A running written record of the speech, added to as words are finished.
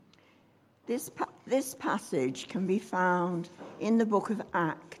This passage can be found in the book of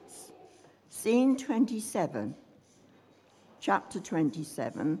Acts, scene 27, chapter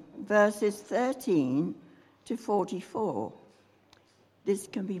 27, verses 13 to 44. This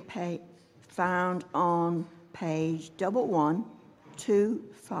can be found on page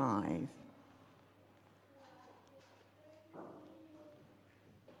 1125.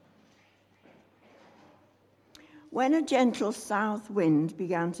 When a gentle south wind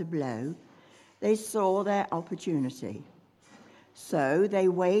began to blow, they saw their opportunity. So they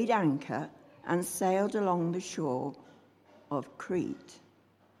weighed anchor and sailed along the shore of Crete.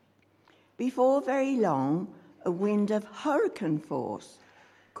 Before very long, a wind of hurricane force,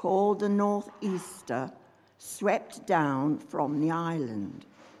 called the northeaster, swept down from the island.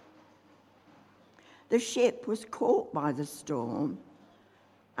 The ship was caught by the storm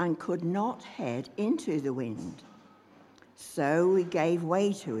and could not head into the wind. So we gave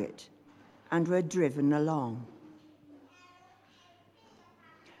way to it and were driven along.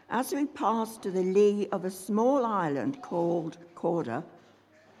 As we passed to the lee of a small island called Cauda,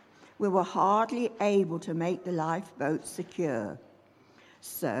 we were hardly able to make the lifeboat secure.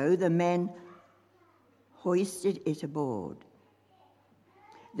 So the men hoisted it aboard.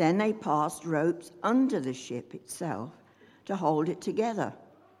 Then they passed ropes under the ship itself to hold it together.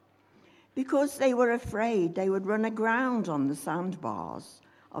 Because they were afraid they would run aground on the sandbars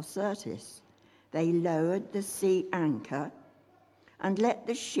of Syrtis, they lowered the sea anchor and let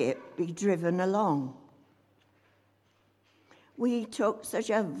the ship be driven along. We took such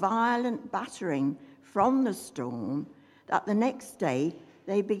a violent battering from the storm that the next day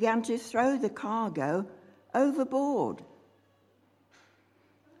they began to throw the cargo overboard.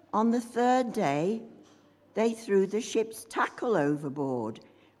 On the third day, they threw the ship's tackle overboard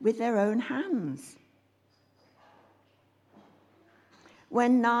with their own hands.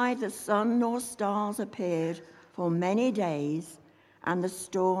 When neither sun nor stars appeared for many days and the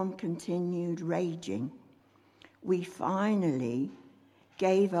storm continued raging, we finally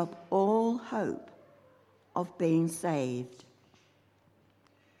gave up all hope of being saved.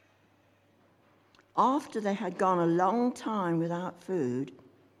 After they had gone a long time without food,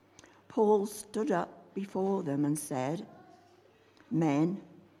 Paul stood up before them and said, "Men,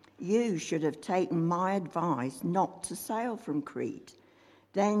 you should have taken my advice not to sail from Crete.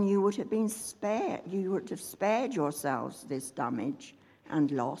 Then you would have been spared. You would have spared yourselves this damage and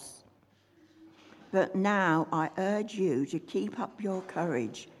loss. But now I urge you to keep up your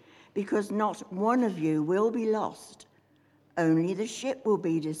courage, because not one of you will be lost. Only the ship will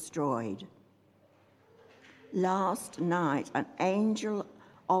be destroyed." Last night, an angel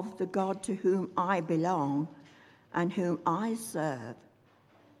of the God to whom I belong and whom I serve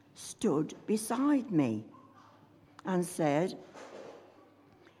stood beside me and said,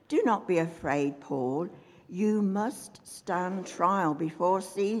 "Do not be afraid, Paul. You must stand trial before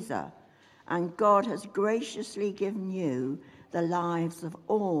Caesar, and God has graciously given you the lives of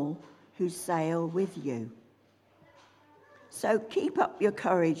all who sail with you. So keep up your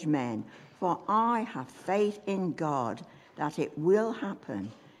courage, men, for I have faith in God that it will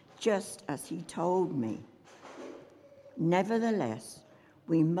happen just as he told me. Nevertheless,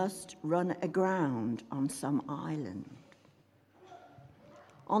 we must run aground on some island."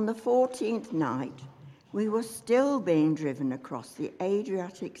 On the 14th night, we were still being driven across the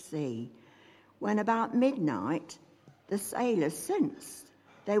Adriatic Sea when about midnight the sailors sensed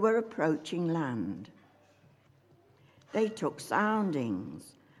they were approaching land. They took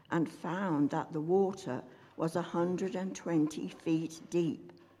soundings and found that the water was 120 feet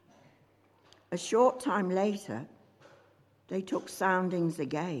deep. A short time later, they took soundings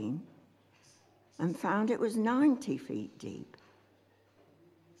again and found it was 90 feet deep.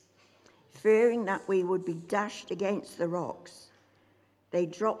 Fearing that we would be dashed against the rocks, they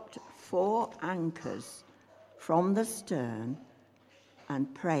dropped 4 anchors from the stern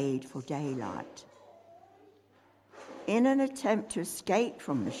and prayed for daylight. In an attempt to escape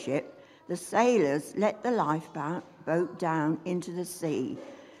from the ship, the sailors let the lifeboat down into the sea,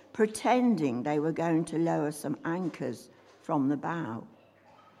 pretending they were going to lower some anchors from the bow.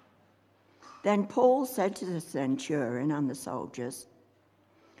 Then Paul said to the centurion and the soldiers,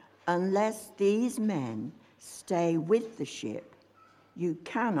 "Unless these men stay with the ship, you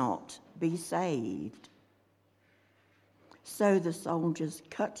cannot be saved." So the soldiers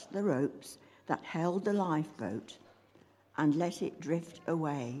cut the ropes that held the lifeboat and let it drift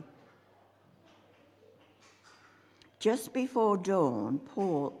away. Just before dawn,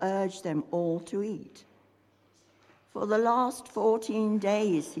 Paul urged them all to eat. "For the last 14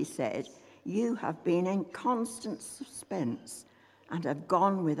 days, he said, you have been in constant suspense and have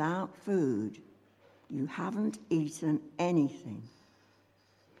gone without food. You haven't eaten anything.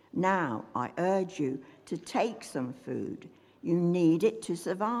 Now I urge you to take some food. You need it to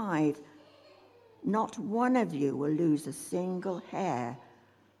survive. Not one of you will lose a single hair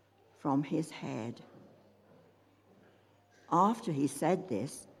from his head." After he said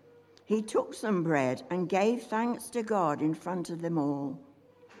this, he took some bread and gave thanks to God in front of them all.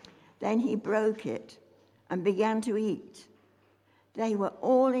 Then he broke it and began to eat. They were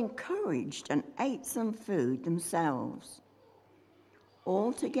all encouraged and ate some food themselves.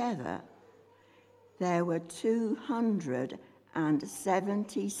 Altogether, there were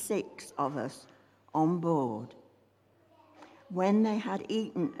 276 of us on board. When they had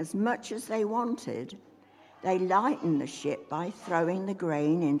eaten as much as they wanted, they lightened the ship by throwing the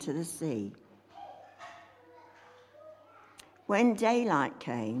grain into the sea. When daylight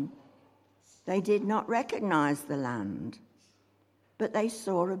came, they did not recognize the land, but they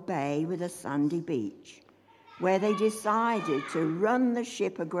saw a bay with a sandy beach, where they decided to run the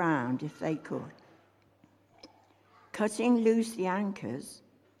ship aground if they could. Cutting loose the anchors,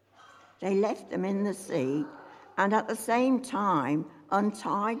 they left them in the sea and at the same time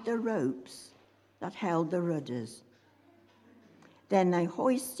untied the ropes that held the rudders. Then they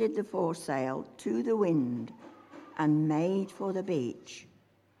hoisted the foresail to the wind and made for the beach.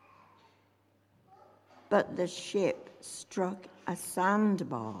 But the ship struck a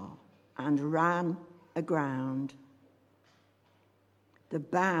sandbar and ran aground. The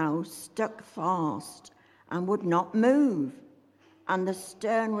bow stuck fast and would not move, and the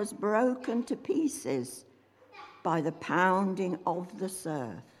stern was broken to pieces by the pounding of the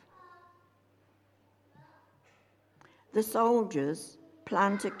surf. The soldiers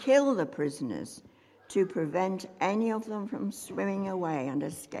planned to kill the prisoners to prevent any of them from swimming away and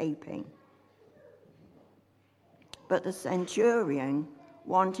escaping. But the centurion,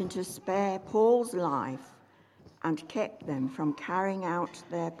 wanting to spare Paul's life, and kept them from carrying out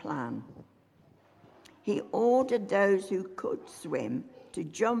their plan. He ordered those who could swim to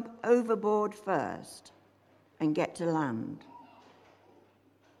jump overboard first and get to land.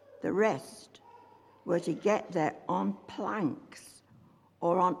 The rest were to get there on planks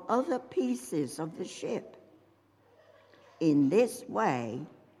or on other pieces of the ship. In this way,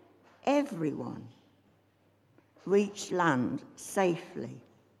 everyone reached land safely.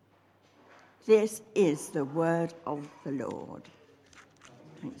 This is the word of the Lord.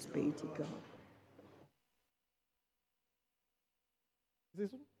 Thanks be to God.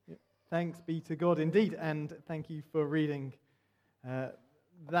 This one? Yeah. Thanks be to God indeed, and thank you for reading.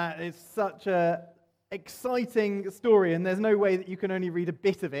 That is such a exciting story, and there's no way that you can only read a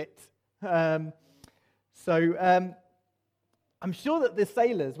bit of it. I'm sure that the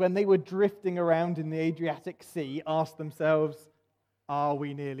sailors, when they were drifting around in the Adriatic Sea, asked themselves, "Are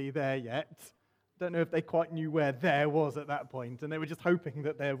we nearly there yet?" Don't know if they quite knew where there was at that point, and they were just hoping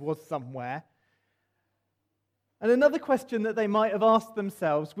that there was somewhere. And another question that they might have asked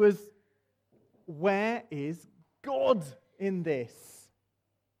themselves was, where is God in this?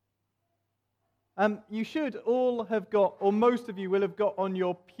 You should all have got, or most of you will have got on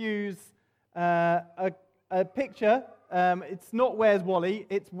your pews a picture. It's not "Where's Wally?"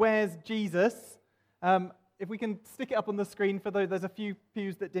 It's "Where's Jesus?" If we can stick it up on the screen for those, there's a few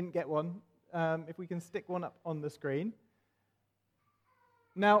pews that didn't get one. If we can stick one up on the screen.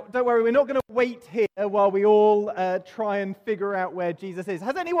 Now, don't worry, we're not going to wait here while we all try and figure out where Jesus is.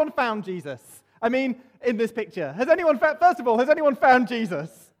 Has anyone found Jesus? I mean, in this picture. First of all, has anyone found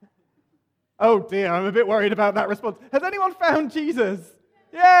Jesus? Oh dear, I'm a bit worried about that response. Has anyone found Jesus?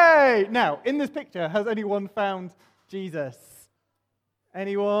 Yay! Now, in this picture, has anyone found Jesus?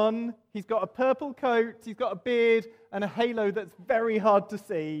 Anyone? He's got a purple coat, he's got a beard, and a halo that's very hard to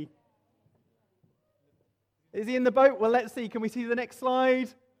see. Is he in the boat? Well, let's see. Can we see the next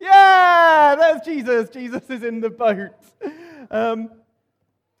slide? Yeah! There's Jesus. Jesus is in the boat.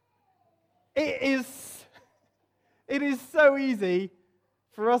 It is so easy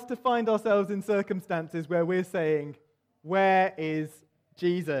for us to find ourselves in circumstances where we're saying, "Where is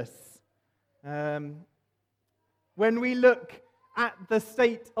Jesus?" When we look at the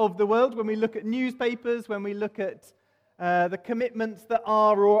state of the world, when we look at newspapers, when we look at the commitments that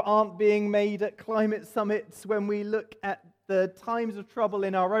are or aren't being made at climate summits, when we look at the times of trouble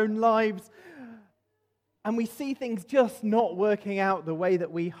in our own lives, and we see things just not working out the way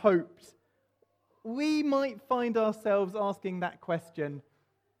that we hoped, we might find ourselves asking that question,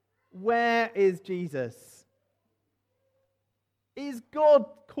 where is Jesus? Is God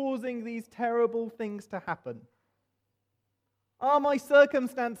causing these terrible things to happen? Are my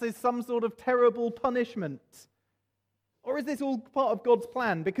circumstances some sort of terrible punishment? Or is this all part of God's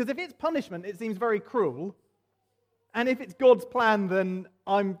plan? Because if it's punishment, it seems very cruel. And if it's God's plan, then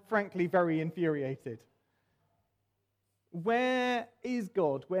I'm frankly very infuriated. Where is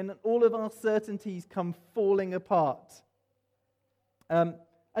God when all of our certainties come falling apart? And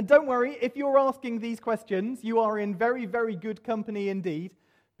don't worry, if you're asking these questions, you are in very, very good company indeed,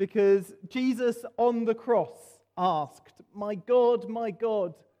 because Jesus on the cross asked, my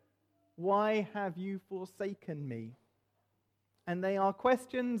God, why have you forsaken me?" And they are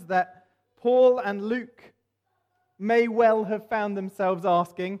questions that Paul and Luke may well have found themselves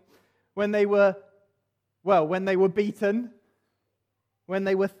asking when they were beaten, when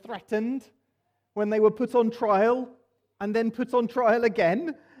they were threatened, when they were put on trial and then put on trial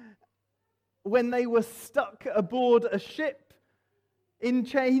again, when they were stuck aboard a ship in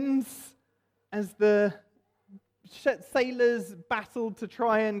chains as the sailors battled to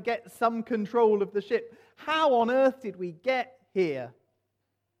try and get some control of the ship. How on earth did we get here?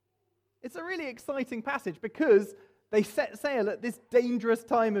 It's a really exciting passage because they set sail at this dangerous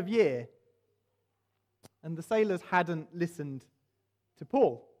time of year. And the sailors hadn't listened to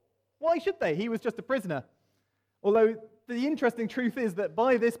Paul. Why should they? He was just a prisoner. Although the interesting truth is that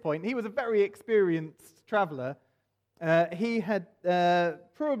by this point, he was a very experienced traveler. He had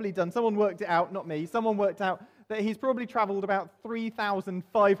probably done, someone worked it out, not me, someone worked out that he's probably traveled about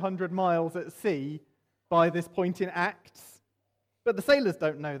 3,500 miles at sea by this point in Acts. But the sailors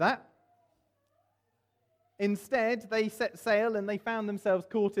don't know that. Instead, they set sail and they found themselves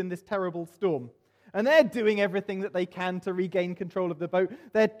caught in this terrible storm. And they're doing everything that they can to regain control of the boat.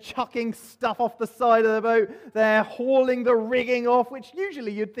 They're chucking stuff off the side of the boat. They're hauling the rigging off, which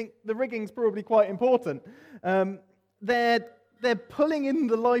usually you'd think the rigging's probably quite important. They're pulling in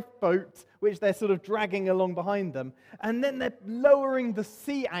the lifeboat, which they're sort of dragging along behind them. And then they're lowering the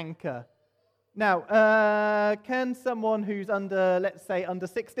sea anchor. Now, can someone who's let's say under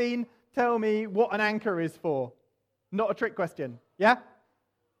 16, tell me what an anchor is for? Not a trick question. Yeah?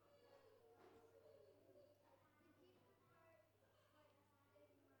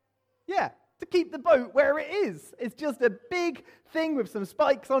 Yeah, to keep the boat where it is. It's just a big thing with some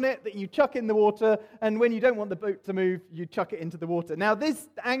spikes on it that you chuck in the water, and when you don't want the boat to move, you chuck it into the water. Now, this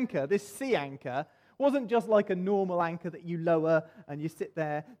anchor, this sea anchor, wasn't just like a normal anchor that you lower and you sit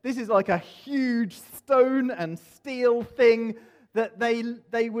there. This is like a huge stone and steel thing that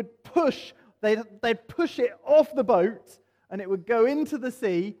they would push. They'd push it off the boat, and it would go into the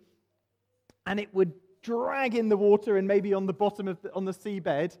sea, and it would drag in the water and maybe on the bottom on the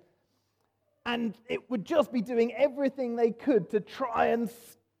seabed. And it would just be doing everything they could to try and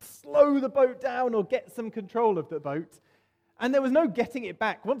slow the boat down or get some control of the boat. And there was no getting it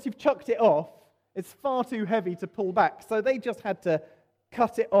back. Once you've chucked it off, it's far too heavy to pull back. So they just had to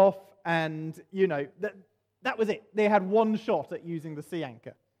cut it off and, that was it. They had one shot at using the sea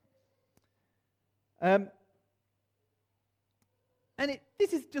anchor.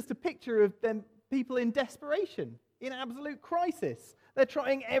 This is just a picture of them, people in desperation, in absolute crisis. They're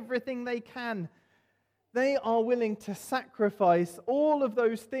trying everything they can. They are willing to sacrifice all of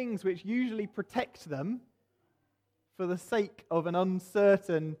those things which usually protect them for the sake of an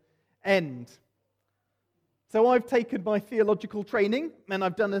uncertain end. So I've taken my theological training and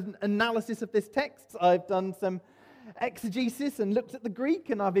I've done an analysis of this text. I've done some exegesis and looked at the Greek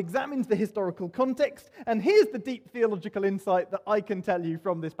and I've examined the historical context. And here's the deep theological insight that I can tell you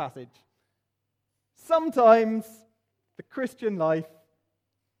from this passage. Sometimes the Christian life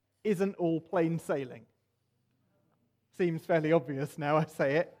isn't all plain sailing. Seems fairly obvious now I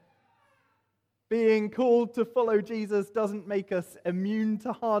say it. Being called to follow Jesus doesn't make us immune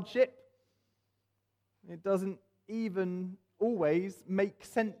to hardship. It doesn't even always make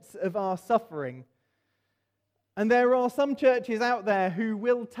sense of our suffering. And there are some churches out there who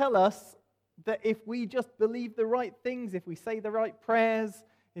will tell us that if we just believe the right things, if we say the right prayers,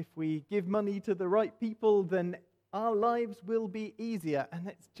 if we give money to the right people, then our lives will be easier. And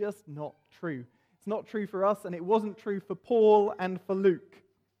it's just not true. It's not true for us, and it wasn't true for Paul and for Luke.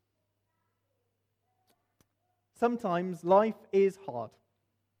 Sometimes life is hard.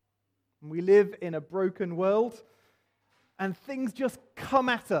 We live in a broken world, and things just come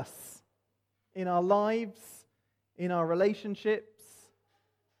at us in our lives, in our relationships,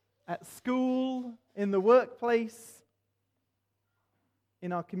 at school, in the workplace,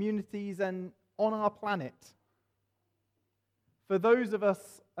 in our communities, and on our planet. For those of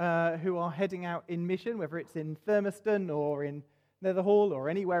us who are heading out in mission, whether it's in Thurmaston or in Netherhall or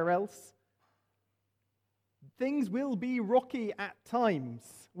anywhere else, things will be rocky at times.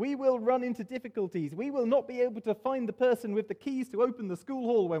 We will run into difficulties. We will not be able to find the person with the keys to open the school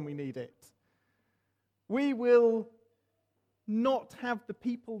hall when we need it. We will not have the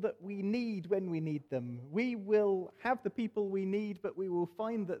people that we need when we need them. We will have the people we need, but we will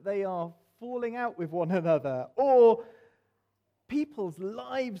find that they are falling out with one another. Or people's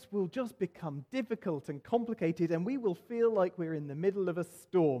lives will just become difficult and complicated, and we will feel like we're in the middle of a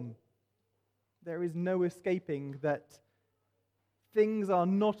storm. There is no escaping that things are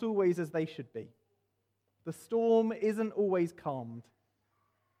not always as they should be. The storm isn't always calmed.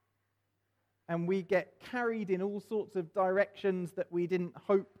 And we get carried in all sorts of directions that we didn't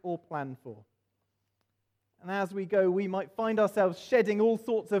hope or plan for. And as we go, we might find ourselves shedding all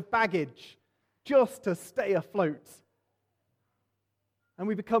sorts of baggage just to stay afloat. And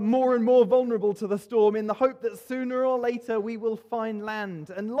we become more and more vulnerable to the storm in the hope that sooner or later we will find land.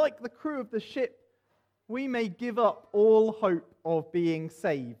 And like the crew of the ship, we may give up all hope of being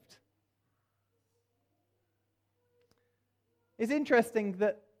saved. It's interesting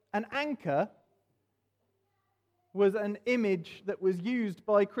that an anchor was an image that was used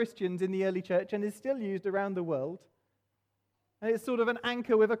by Christians in the early church and is still used around the world. And it's sort of an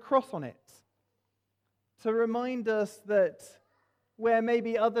anchor with a cross on it to remind us that where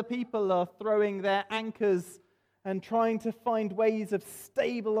maybe other people are throwing their anchors and trying to find ways of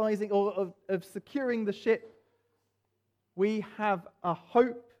stabilizing or of securing the ship, we have a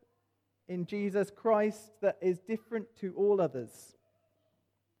hope in Jesus Christ that is different to all others.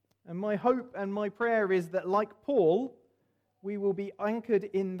 And my hope and my prayer is that, like Paul, we will be anchored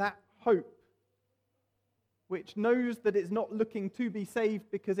in that hope, which knows that it's not looking to be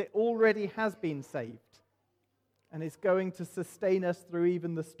saved because it already has been saved, and it's going to sustain us through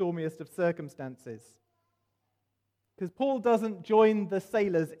even the stormiest of circumstances. Because Paul doesn't join the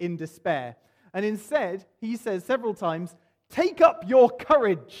sailors in despair, and instead, he says several times, "Take up your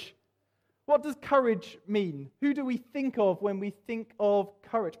courage." What does courage mean? Who do we think of when we think of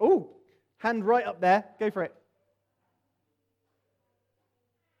courage? Oh, hand right up there. Go for it.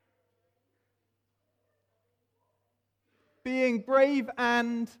 Being brave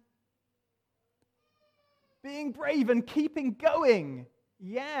and keeping going.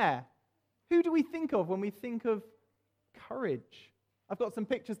 Yeah. Who do we think of when we think of courage? I've got some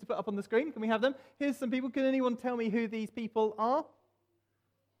pictures to put up on the screen. Can we have them? Here's some people. Can anyone tell me who these people are?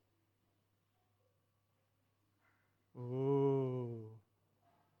 Ooh.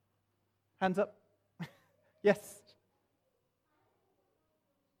 Hands up. Yes.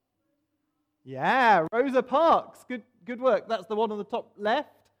 Yeah, Rosa Parks. Good work. That's the one on the top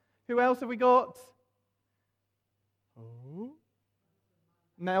left. Who else have we got? Oh.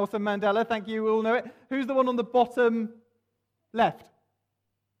 Nelson Mandela. Thank you. We all know it. Who's the one on the bottom left?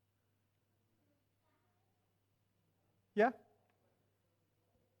 Yeah?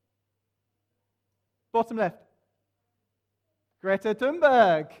 Bottom left. Greta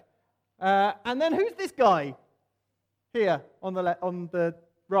Thunberg. And then who's this guy? Here on the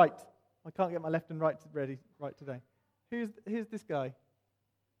right. I can't get my left and right today. Who's this guy?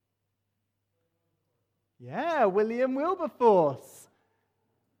 Yeah, William Wilberforce.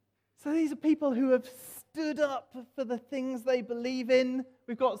 So these are people who have stood up for the things they believe in.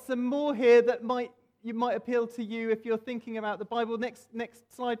 We've got some more here that might appeal to you if you're thinking about the Bible.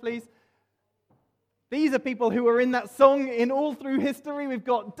 Next slide, please. These are people who are in that song in all through history. We've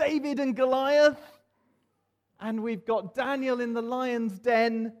got David and Goliath, and we've got Daniel in the lion's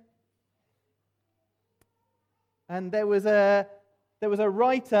den. And there was a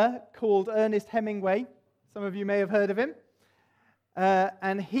writer called Ernest Hemingway. Some of you may have heard of him.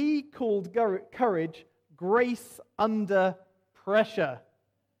 And he called courage grace under pressure.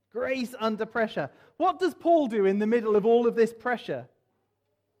 Grace under pressure. What does Paul do in the middle of all of this pressure?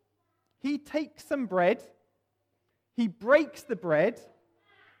 He takes some bread, he breaks the bread,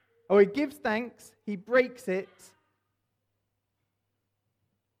 he gives thanks, he breaks it.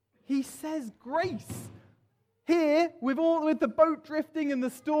 He says grace. Here, with the boat drifting and the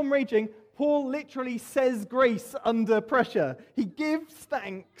storm raging, Paul literally says grace under pressure. He gives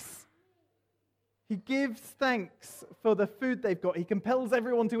thanks. He gives thanks for the food they've got. He compels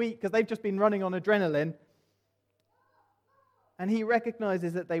everyone to eat because they've just been running on adrenaline. And he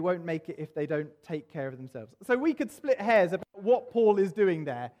recognizes that they won't make it if they don't take care of themselves. So we could split hairs about what Paul is doing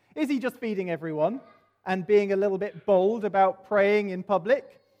there. Is he just feeding everyone and being a little bit bold about praying in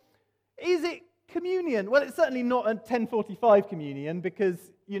public? Is it communion? Well, it's certainly not a 1045 communion because,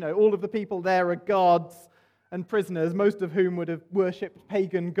 all of the people there are guards and prisoners, most of whom would have worshipped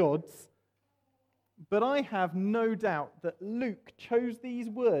pagan gods. But I have no doubt that Luke chose these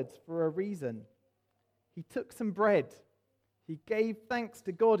words for a reason. He took some bread. He gave thanks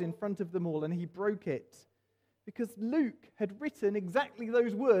to God in front of them all, and he broke it. Because Luke had written exactly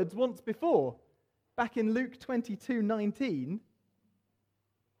those words once before. Back in Luke 22:19,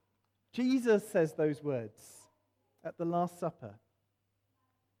 Jesus says those words at the Last Supper.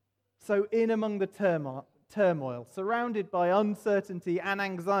 So in among the turmoil, surrounded by uncertainty and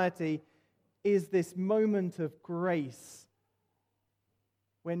anxiety, is this moment of grace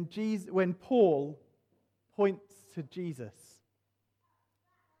when Paul points to Jesus.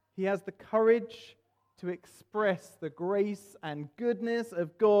 He has the courage to express the grace and goodness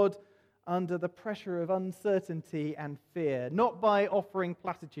of God under the pressure of uncertainty and fear, not by offering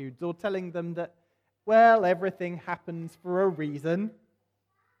platitudes or telling them that, well, everything happens for a reason,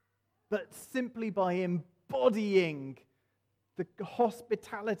 but simply by embodying the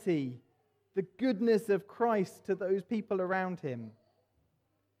hospitality, the goodness of Christ to those people around him.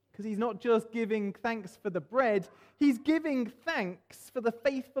 Because he's not just giving thanks for the bread, he's giving thanks for the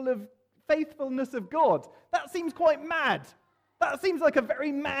faithfulness of God. That seems quite mad. That seems like a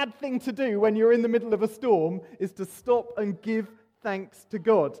very mad thing to do when you're in the middle of a storm, is to stop and give thanks to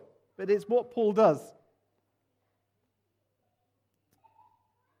God. But it's what Paul does.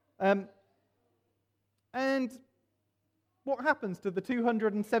 And what happens to the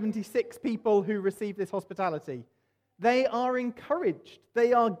 276 people who receive this hospitality? They are encouraged.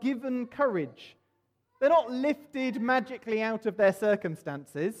 They are given courage. They're not lifted magically out of their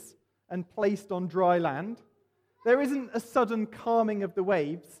circumstances and placed on dry land. There isn't a sudden calming of the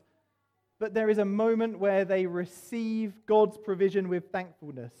waves, but there is a moment where they receive God's provision with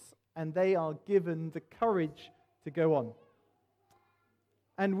thankfulness, and they are given the courage to go on.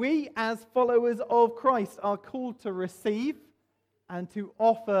 And we, as followers of Christ, are called to receive and to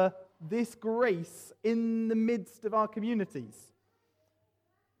offer this grace in the midst of our communities.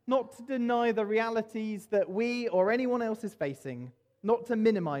 Not to deny the realities that we or anyone else is facing, not to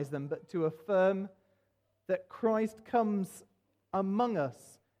minimize them, but to affirm that Christ comes among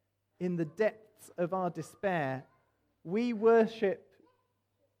us in the depths of our despair. We worship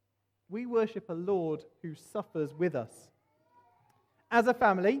a Lord who suffers with us. As a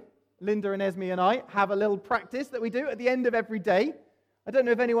family, Linda and Esme and I have a little practice that we do at the end of every day. I don't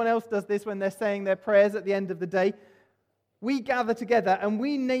know if anyone else does this when they're saying their prayers at the end of the day. We gather together and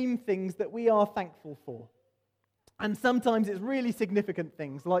we name things that we are thankful for. And sometimes it's really significant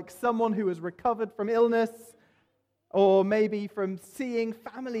things, like someone who has recovered from illness, or maybe from seeing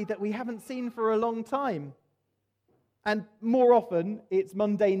family that we haven't seen for a long time. And more often, it's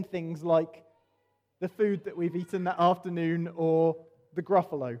mundane things like the food that we've eaten that afternoon or the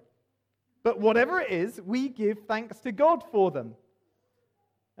Gruffalo. But whatever it is, we give thanks to God for them.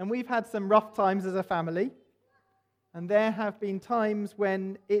 And we've had some rough times as a family, and there have been times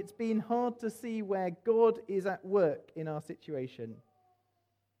when it's been hard to see where God is at work in our situation.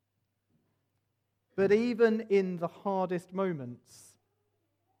 But even in the hardest moments,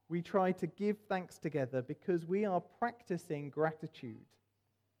 we try to give thanks together because we are practicing gratitude.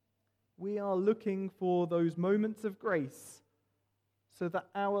 We are looking for those moments of grace so that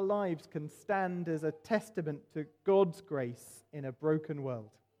our lives can stand as a testament to God's grace in a broken world.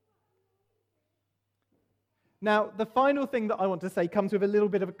 Now, the final thing that I want to say comes with a little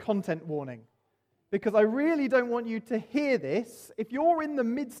bit of a content warning, because I really don't want you to hear this. If you're in the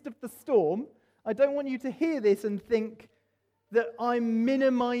midst of the storm, I don't want you to hear this and think that I'm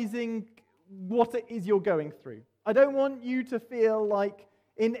minimizing what it is you're going through. I don't want you to feel like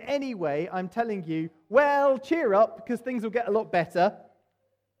in any way I'm telling you, well, cheer up because things will get a lot better.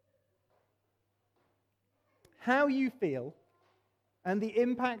 How you feel and the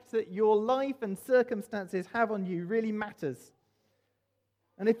impact that your life and circumstances have on you really matters.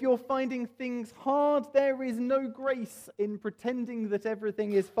 And if you're finding things hard, there is no grace in pretending that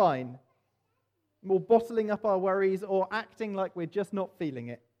everything is fine, or bottling up our worries, or acting like we're just not feeling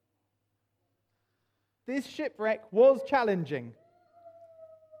it. This shipwreck was challenging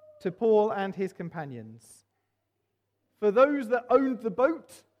to Paul and his companions. For those that owned the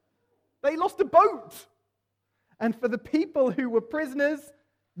boat, they lost a boat. And for the people who were prisoners,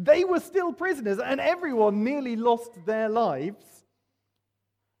 they were still prisoners, and everyone nearly lost their lives.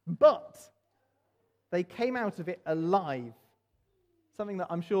 But they came out of it alive, something that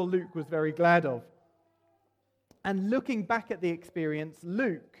I'm sure Luke was very glad of. And looking back at the experience,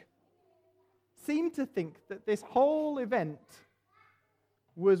 Luke seemed to think that this whole event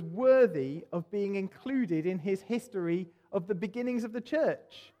was worthy of being included in his history of the beginnings of the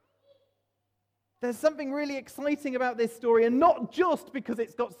church. There's something really exciting about this story, and not just because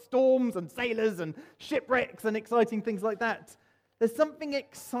it's got storms and sailors and shipwrecks and exciting things like that. There's something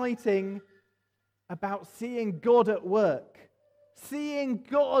exciting about seeing God at work, seeing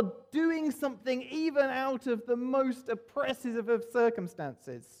God doing something even out of the most oppressive of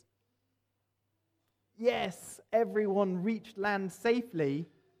circumstances. yes, everyone reached land safely,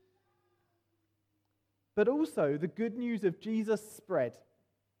 but also the good news of Jesus spread.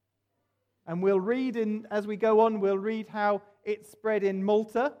 And we'll read as we go on, we'll read how it spread in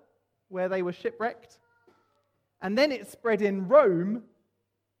Malta, where they were shipwrecked. And then it spread in Rome,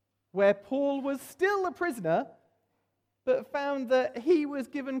 where Paul was still a prisoner, but found that he was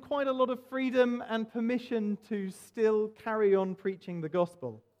given quite a lot of freedom and permission to still carry on preaching the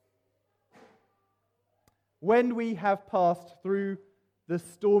gospel. When we have passed through the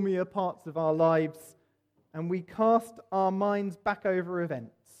stormier parts of our lives and we cast our minds back over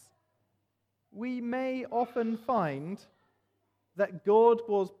events, we may often find that God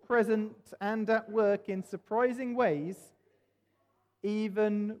was present and at work in surprising ways,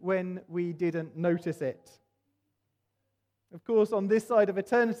 even when we didn't notice it. Of course, on this side of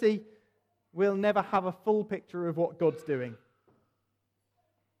eternity, we'll never have a full picture of what God's doing.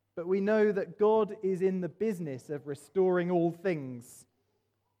 But we know that God is in the business of restoring all things.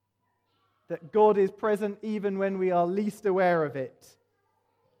 That God is present even when we are least aware of it.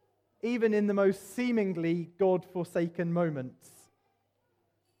 Even in the most seemingly God-forsaken moments.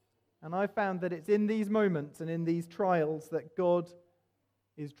 And I found that it's in these moments and in these trials that God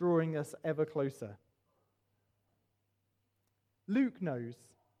is drawing us ever closer. Luke knows,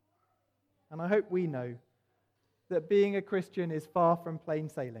 and I hope we know, that being a Christian is far from plain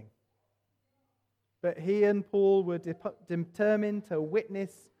sailing. But he and Paul were determined to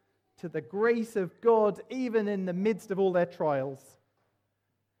witness to the grace of God even in the midst of all their trials.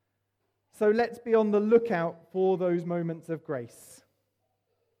 So let's be on the lookout for those moments of grace.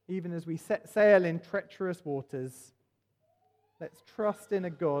 Even as we set sail in treacherous waters, let's trust in a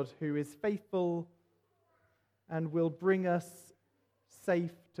God who is faithful and will bring us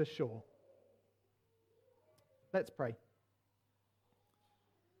safe to shore. Let's pray.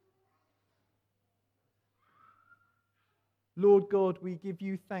 Lord God, we give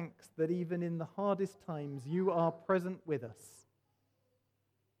you thanks that even in the hardest times you are present with us.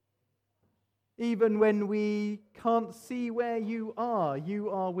 Even when we can't see where you are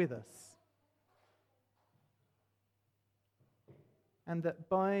with us. And that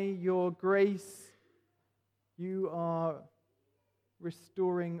by your grace, you are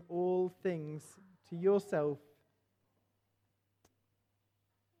restoring all things to yourself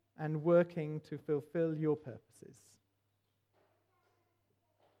and working to fulfill your purposes.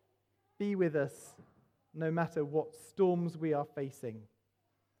 Be with us no matter what storms we are facing.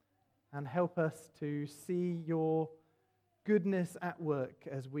 And help us to see your goodness at work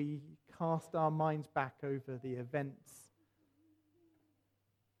as we cast our minds back over the events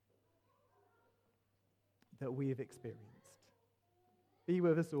that we have experienced. Be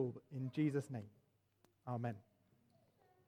with us all in Jesus' name. Amen.